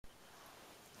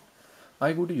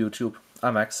Hi good YouTube,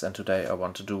 I'm Max and today I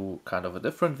want to do kind of a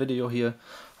different video here.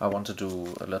 I want to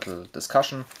do a little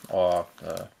discussion or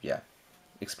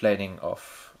explaining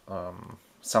of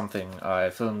something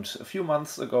I filmed a few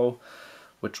months ago,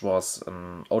 which was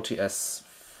OTS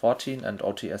 14 and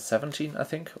OTS 17 I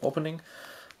think opening.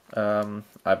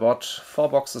 I bought 4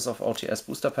 boxes of OTS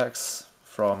booster packs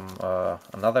from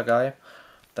another guy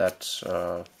that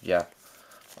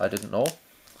I didn't know,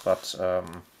 but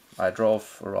I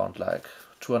drove around like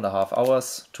 2.5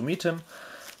 hours to meet him,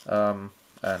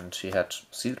 and he had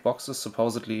sealed boxes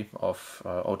supposedly of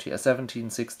OTS 17,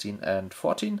 16 and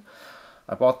 14.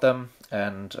 I bought them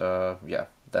and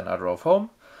then I drove home,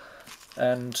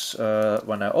 and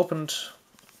when I opened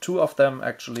 2 of them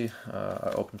actually,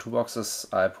 I opened 2 boxes,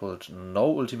 I pulled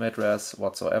no ultimate rares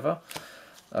whatsoever.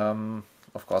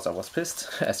 Of course I was pissed,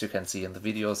 as you can see in the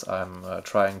videos I'm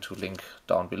trying to link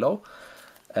down below.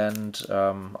 And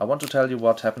I want to tell you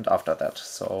what happened after that.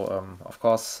 So of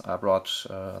course I brought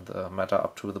the matter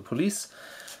up to the police,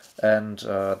 and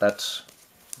that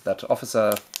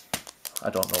officer, I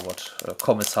don't know what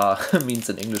Kommissar means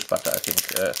in English, but I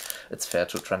think it's fair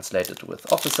to translate it with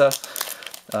officer.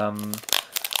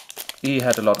 He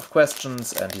had a lot of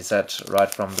questions and he said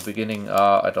right from the beginning,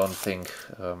 I don't think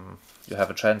you have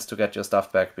a chance to get your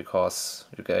stuff back because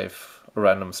you gave a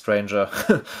random stranger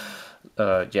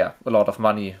a lot of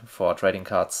money for trading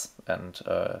cards, and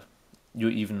you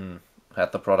even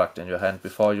had the product in your hand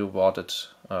before you bought it,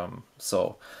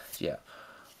 so yeah,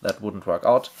 that wouldn't work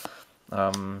out.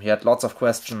 He had lots of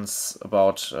questions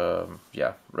about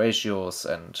ratios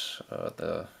and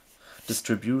the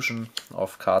distribution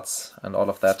of cards and all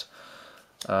of that,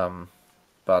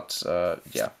 but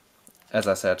as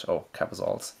I said,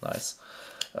 Capitals, nice.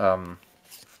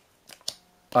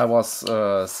 I was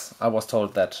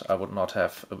told that I would not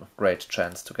have a great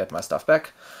chance to get my stuff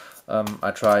back.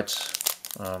 I tried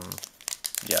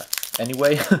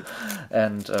anyway,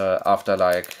 and after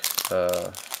like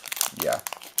a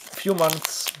few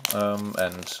months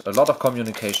and a lot of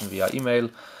communication via email,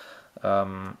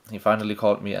 he finally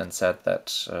called me and said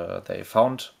that they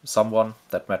found someone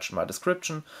that matched my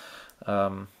description.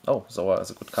 Zoa is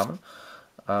a good common.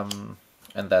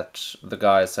 And that the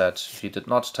guy said he did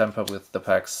not tamper with the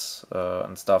packs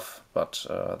and stuff, but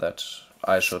that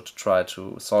I should try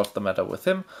to solve the matter with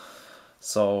him.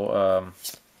 So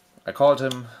I called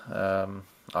him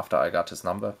after I got his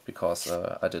number, because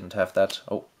I didn't have that.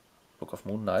 Oh, Book of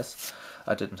Moon, nice.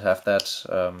 I didn't have that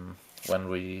when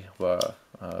we were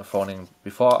phoning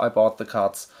before I bought the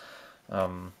cards.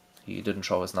 He didn't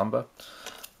show his number.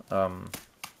 And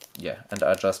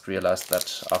I just realized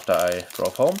that after I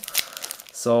drove home.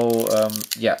 So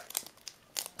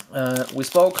we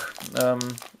spoke.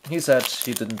 He said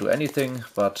he didn't do anything,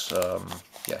 but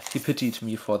he pitied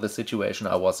me for the situation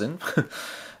I was in.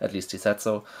 At least he said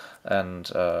so.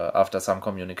 And after some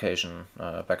communication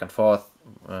back and forth,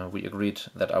 we agreed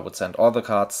that I would send all the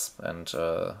cards, and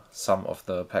some of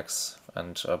the packs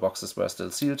and boxes were still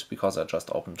sealed because I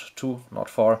just opened 2, not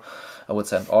 4. I would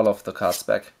send all of the cards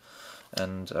back,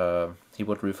 and he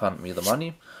would refund me the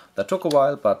money. That took a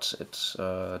while, but it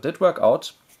did work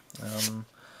out.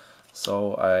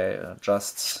 So I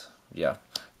just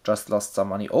lost some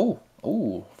money. Oh,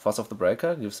 Force of the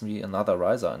Breaker gives me another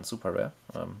Riser and Super Rare.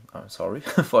 I'm sorry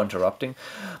for interrupting,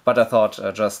 but I thought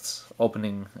just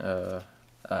opening,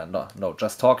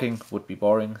 just talking would be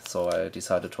boring, so I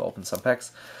decided to open some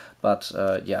packs. But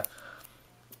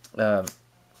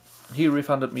he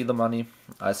refunded me the money.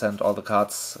 I sent all the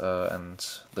cards and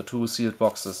the 2 sealed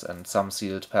boxes and some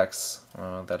sealed packs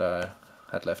that I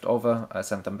had left over. I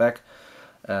sent them back,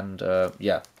 and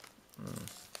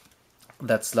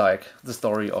that's like the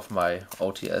story of my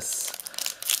OTS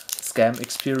scam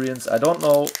experience. I don't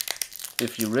know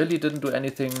if he really didn't do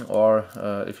anything, or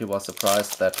if he was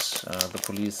surprised that the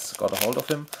police got a hold of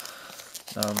him.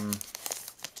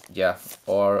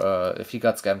 Or if he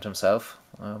got scammed himself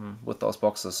with those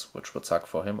boxes, which would suck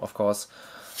for him, of course,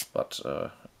 but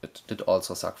it did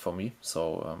also suck for me,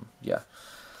 so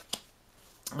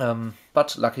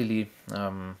but luckily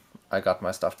I got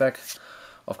my stuff back.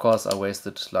 Of course I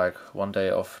wasted like 1 day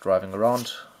of driving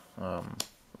around,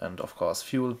 and of course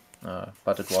fuel,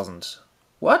 but it wasn't...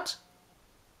 What?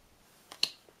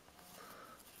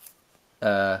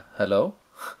 Hello?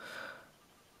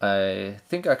 I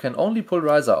think I can only pull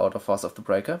Riser out of Force of the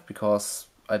Breaker, because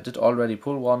I did already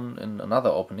pull 1 in another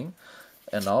opening,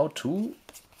 and now 2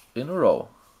 in a row.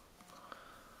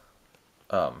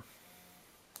 I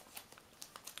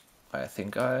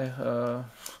think I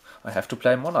have to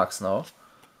play Monarchs now.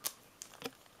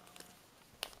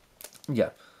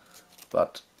 Yeah,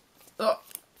 but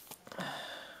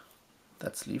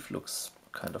that sleeve looks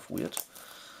kind of weird.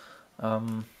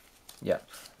 Yeah,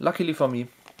 luckily for me,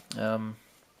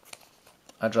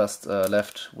 I just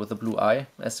left with a blue eye,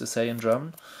 as you say in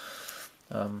German.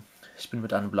 Ich bin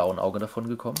mit einem blauen Auge davon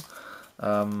gekommen.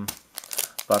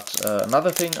 But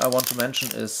another thing I want to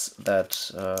mention is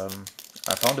that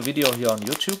I found a video here on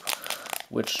YouTube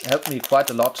which helped me quite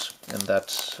a lot in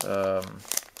that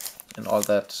in all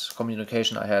that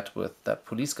communication I had with that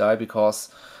police guy, because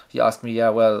he asked me, yeah,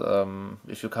 well,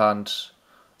 if you can't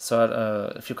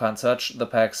search the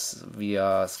packs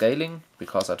via scaling,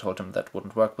 because I told him that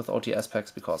wouldn't work with OTS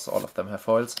packs because all of them have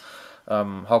foils.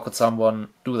 How could someone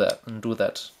do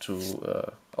that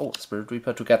to Spirit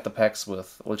Reaper, to get the packs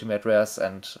with ultimate rares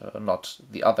and not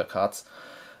the other cards?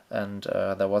 And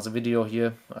there was a video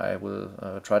here, I will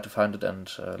try to find it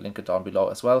and link it down below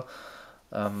as well,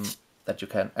 that you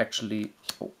can actually,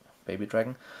 oh, baby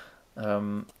dragon,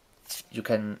 you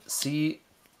can see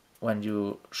when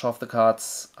you shove the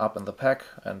cards up in the pack,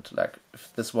 and like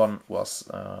if this one was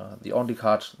the only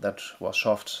card that was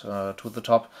shoved to the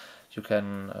top, you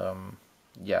can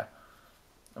yeah,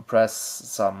 press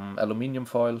some aluminium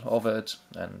foil over it,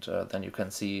 and then you can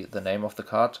see the name of the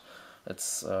card.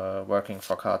 It's working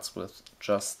for cards with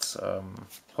just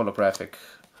holographic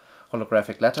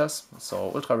letters,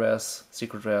 so ultra rares,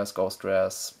 secret rares, ghost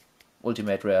rares,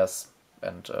 ultimate rares,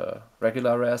 and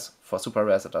regular rares. For super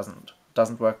rares it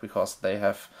doesn't work because they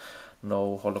have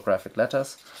no holographic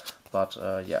letters. But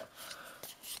yeah,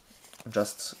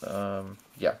 just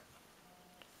yeah,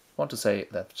 want to say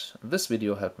that this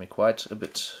video helped me quite a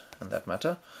bit in that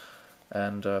matter,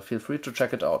 and feel free to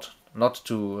check it out. Not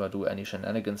to do any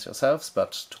shenanigans yourselves,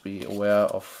 but to be aware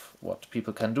of what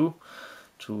people can do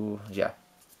to, yeah,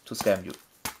 to scam you.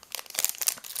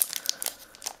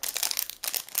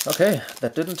 Okay,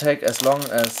 that didn't take as long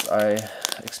as I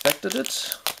expected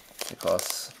it,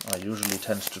 because I usually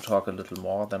tend to talk a little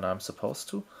more than I'm supposed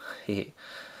to.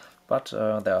 But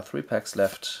there are 3 packs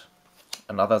left.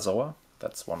 Another Zoa,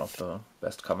 that's one of the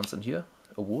best commons in here.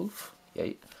 A Wolf,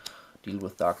 yay. Deal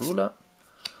with Dark Ruler.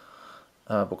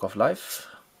 Book of Life,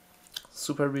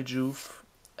 Super Rejuve,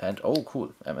 and oh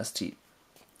cool, MST.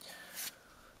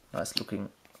 Nice looking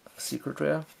secret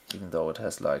rare, even though it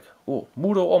has like, oh,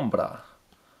 Mudo Ombra.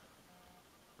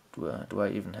 Do I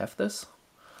even have this?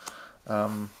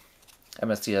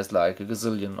 MST has like a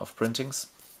gazillion of printings,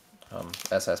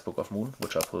 as has Book of Moon,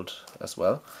 which I pulled as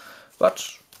well.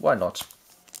 But why not?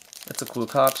 It's a cool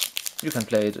card. You can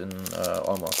play it in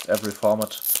almost every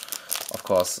format. Of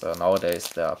course, nowadays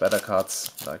there are better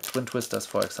cards, like Twin Twisters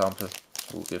for example,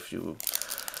 who give you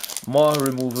more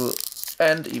removal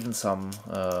and even some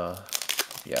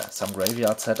yeah, some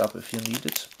graveyard setup if you need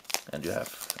it, and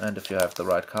if you have the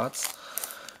right cards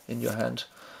in your hand.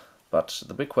 But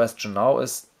the big question now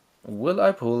is, will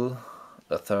I pull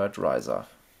a 3rd Riser?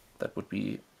 That would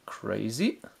be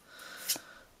crazy.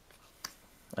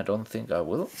 I don't think I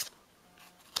will,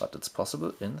 but it's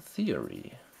possible in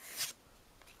theory.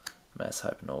 Mass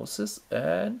Hypnosis,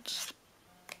 and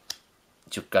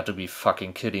you got to be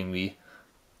fucking kidding me.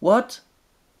 What?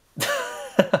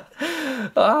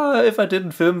 If I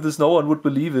didn't film this, no one would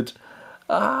believe it.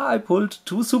 I pulled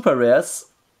 2 super rares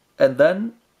and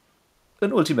then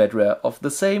an ultimate rare of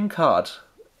the same card.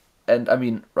 And I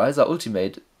mean, Riser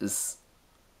Ultimate is,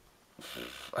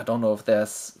 I don't know if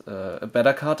there's a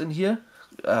better card in here.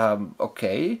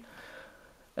 Okay.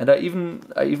 And I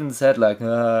even said like,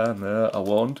 no, I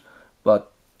won't.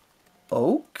 But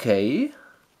okay,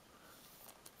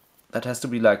 that has to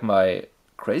be like my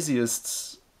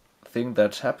craziest thing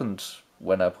that happened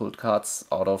when I pulled cards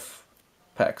out of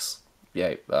packs.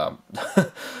 Yay.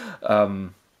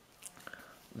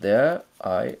 There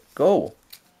I go.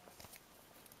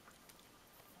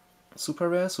 Super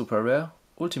rare,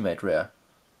 ultimate rare.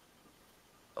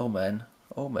 Oh man,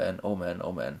 oh man, oh man,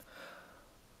 oh man.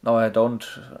 Now I don't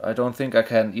think I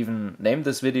can even name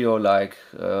this video like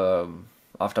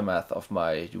aftermath of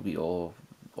my Yu-Gi-Oh!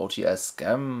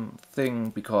 OTS-Scam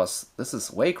thing, because this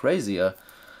is way crazier.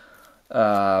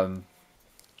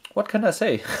 What can I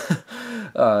say?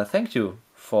 Thank you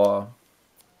for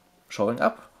showing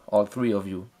up, all 3 of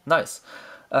you. Nice.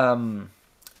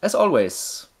 As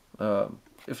always,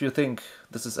 if you think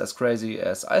this is as crazy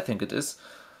as I think it is,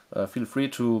 feel free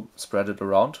to spread it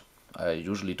around. I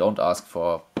usually don't ask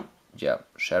for, yeah,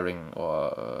 sharing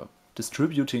or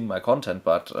distributing my content,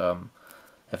 but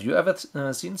have you ever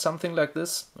seen something like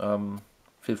this?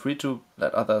 Feel free to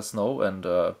let others know, and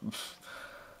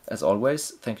as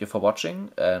always, thank you for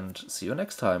watching, and see you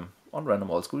next time on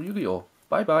Random Old School Yu-Gi-Oh!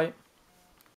 Bye bye!